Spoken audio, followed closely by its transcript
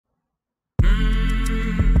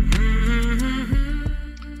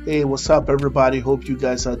Hey, what's up everybody? Hope you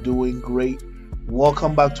guys are doing great.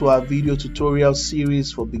 Welcome back to our video tutorial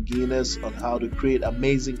series for beginners on how to create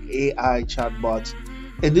amazing AI chatbots.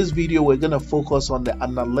 In this video, we're going to focus on the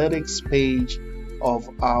analytics page of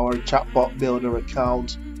our Chatbot Builder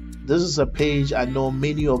account. This is a page I know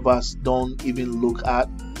many of us don't even look at,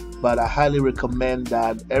 but I highly recommend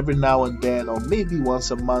that every now and then, or maybe once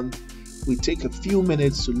a month, we take a few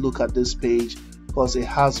minutes to look at this page because it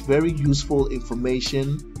has very useful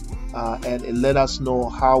information and it let us know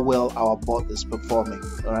how well our bot is performing.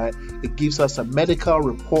 All right, it gives us a medical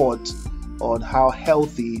report on how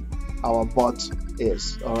healthy our bot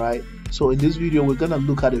is. All right, so in this video we're gonna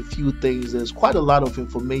look at a few things. There's quite a lot of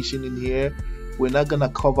information in here. We're not gonna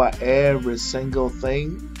cover every single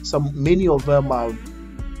thing. Many of them are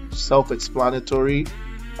self-explanatory,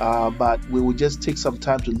 but we will just take some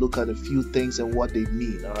time to look at a few things and what they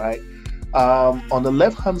mean. All right, on the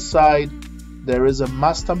left hand side there is a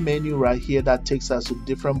master menu right here that takes us to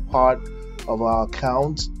different part of our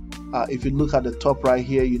account. If you look at the top right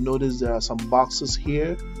here, you notice there are some boxes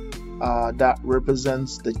here that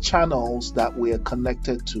represents the channels that we are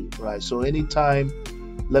connected to, right? So anytime,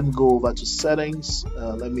 let me go over to settings,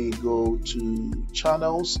 let me go to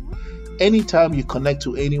channels. Anytime you connect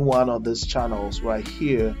to any one of these channels right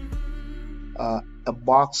here, a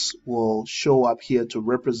box will show up here to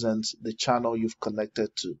represent the channel you've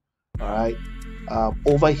connected to. All right,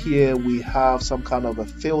 over here we have some kind of a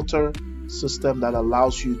filter system that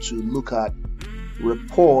allows you to look at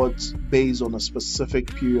reports based on a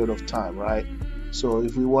specific period of time, right? So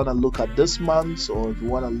if we want to look at this month, or if we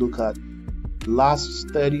want to look at last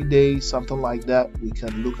 30 days, something like that, we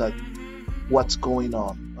can look at what's going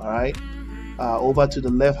on. All right, over to the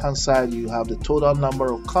left hand side you have the total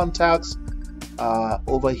number of contacts.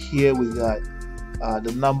 Over here we got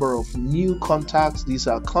the number of new contacts. These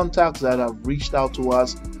are contacts that have reached out to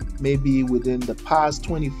us maybe within the past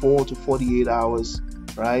 24 to 48 hours,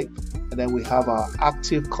 right? And then we have our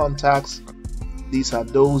active contacts. These are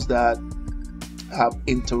those that have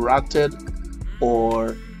interacted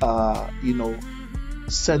or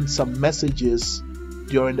sent some messages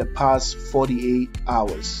during the past 48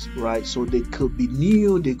 hours, right? So they could be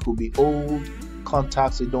new, they could be old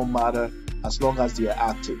contacts, it don't matter as long as they are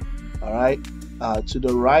active. All right, to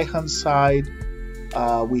the right hand side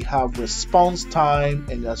we have response time,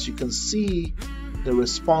 and as you can see, the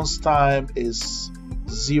response time is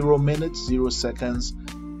 0 minutes 0 seconds.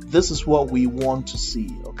 This is what we want to see.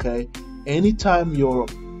 Okay, anytime your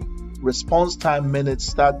response time minutes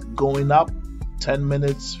start going up 10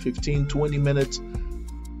 minutes 15 20 minutes,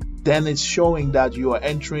 then it's showing that you are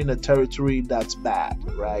entering a territory that's bad,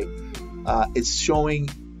 right? It's showing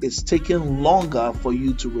it's taking longer for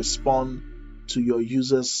you to respond to your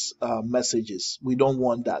users' messages. We don't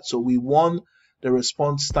want that. So we want the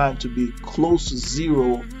response time to be close to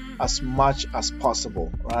 0 as much as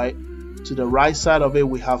possible, right? To the right side of it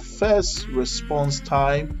we have first response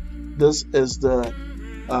time. This is the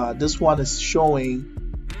this one is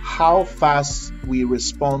showing how fast we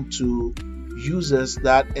respond to users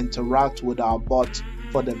that interact with our bot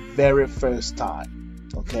for the very first time.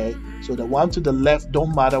 Okay, so the one to the left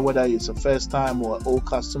don't matter whether it's a first time or an old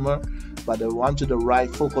customer, but the one to the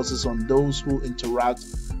right focuses on those who interact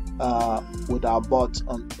with our bot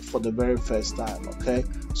for the very first time. Okay,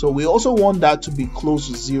 so we also want that to be close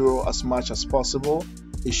to 0 as much as possible.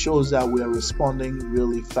 It shows that we are responding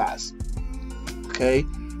really fast. Okay,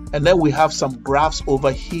 and then we have some graphs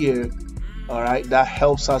over here, all right, that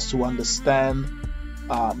helps us to understand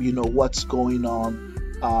what's going on.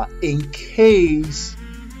 In case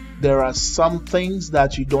there are some things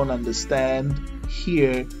that you don't understand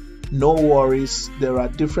here, no worries, there are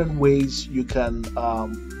different ways you can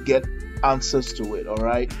get answers to it. All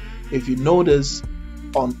right, if you notice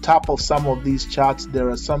on top of some of these charts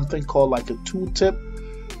there is something called like a tooltip.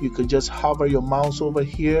 You could just hover your mouse over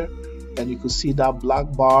here and you could see that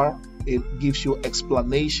black bar. It gives you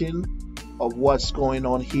explanation of what's going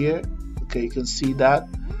on here. Okay, you can see that.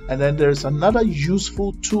 And then there's another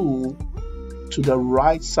useful tool to the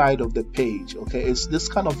right side of the page. Okay, it's this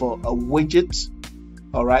kind of a widget.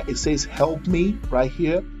 All right, it says help me right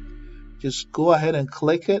here. Just go ahead and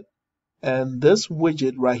click it, and this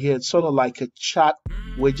widget right here, it's sort of like a chat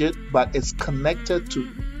widget, but it's connected to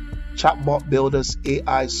Chatbot Builder's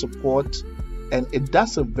AI support, and it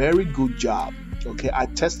does a very good job. Okay, I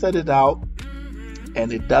tested it out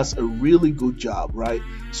and it does a really good job, right?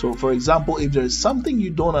 So for example, if there is something you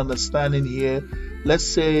don't understand in here, let's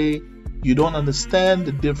say you don't understand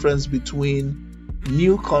the difference between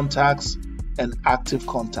new contacts and active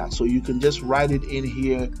contacts, so you can just write it in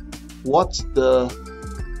here. What's the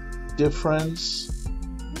difference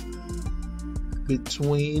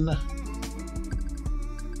between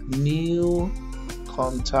new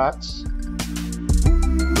contacts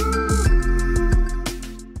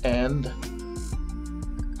and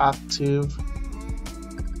active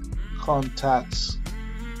contacts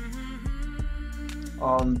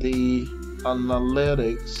on the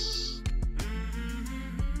analytics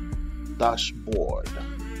dashboard.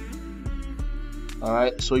 All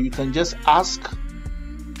right, so you can just ask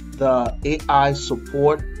the AI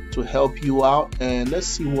support to help you out, and let's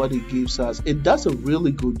see what it gives us. It does a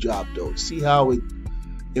really good job though. See how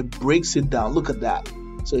it breaks it down. Look at that.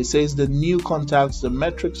 So it says the new contacts, the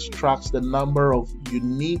metrics tracks the number of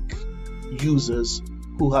unique users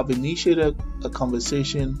who have initiated a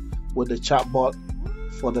conversation with the chatbot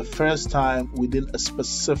for the first time within a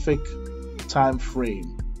specific time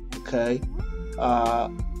frame. Okay,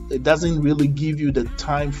 it doesn't really give you the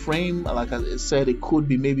time frame. Like I said, it could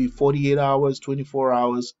be maybe 48 hours, 24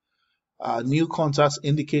 hours. New contacts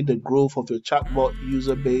indicate the growth of your chatbot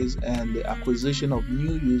user base and the acquisition of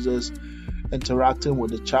new users interacting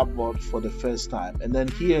with the chatbot for the first time. And then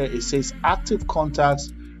here it says active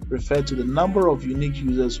contacts refer to the number of unique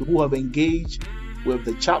users who have engaged with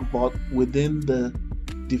the chatbot within the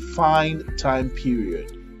defined time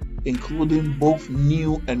period, including both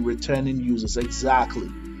new and returning users. Exactly.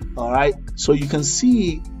 All right, so you can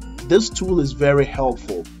see this tool is very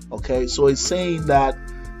helpful. Okay, so it's saying that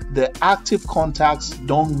the active contacts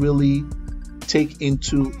don't really take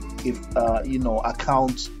into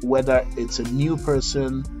account whether it's a new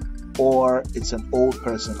person or it's an old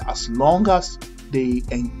person. As long as they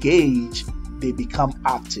engage, they become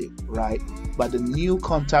active, right? But the new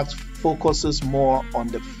contacts focuses more on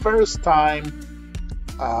the first time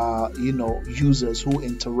users who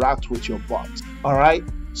interact with your bot. All right,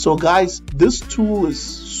 so guys, this tool is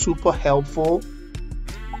super helpful.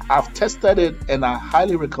 I've tested it and I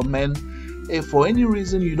highly recommend. If for any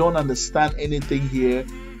reason you don't understand anything here,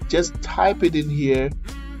 just type it in here.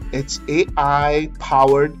 It's AI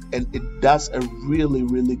powered and it does a really,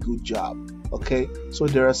 really good job. Okay, so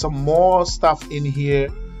there are some more stuff in here.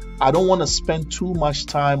 I don't want to spend too much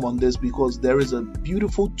time on this because there is a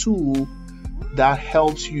beautiful tool that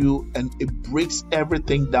helps you and it breaks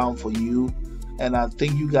everything down for you. And I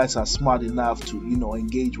think you guys are smart enough to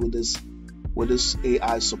engage with this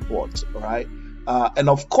AI support. All right, and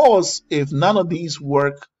of course, if none of these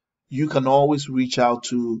work, you can always reach out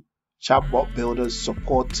to Chatbot Builder's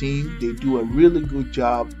support team. They do a really good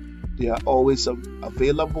job. They are always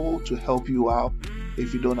available to help you out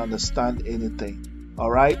if you don't understand anything. All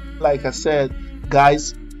right, like I said,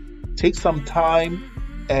 guys, take some time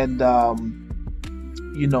and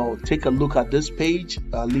take a look at this page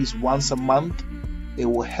at least once a month. It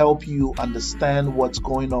will help you understand what's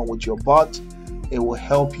going on with your bot. It will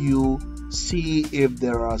help you see if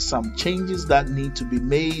there are some changes that need to be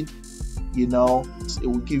made. It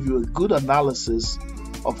will give you a good analysis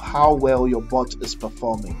of how well your bot is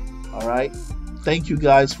performing. All right, thank you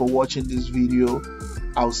guys for watching this video.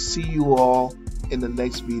 I'll see you all in the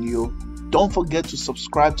next video. Don't forget to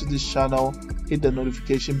subscribe to this channel, hit the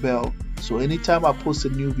notification bell, so anytime I post a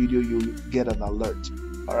new video, you'll get an alert.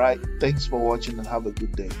 All right, thanks for watching and have a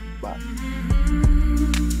good day. Bye.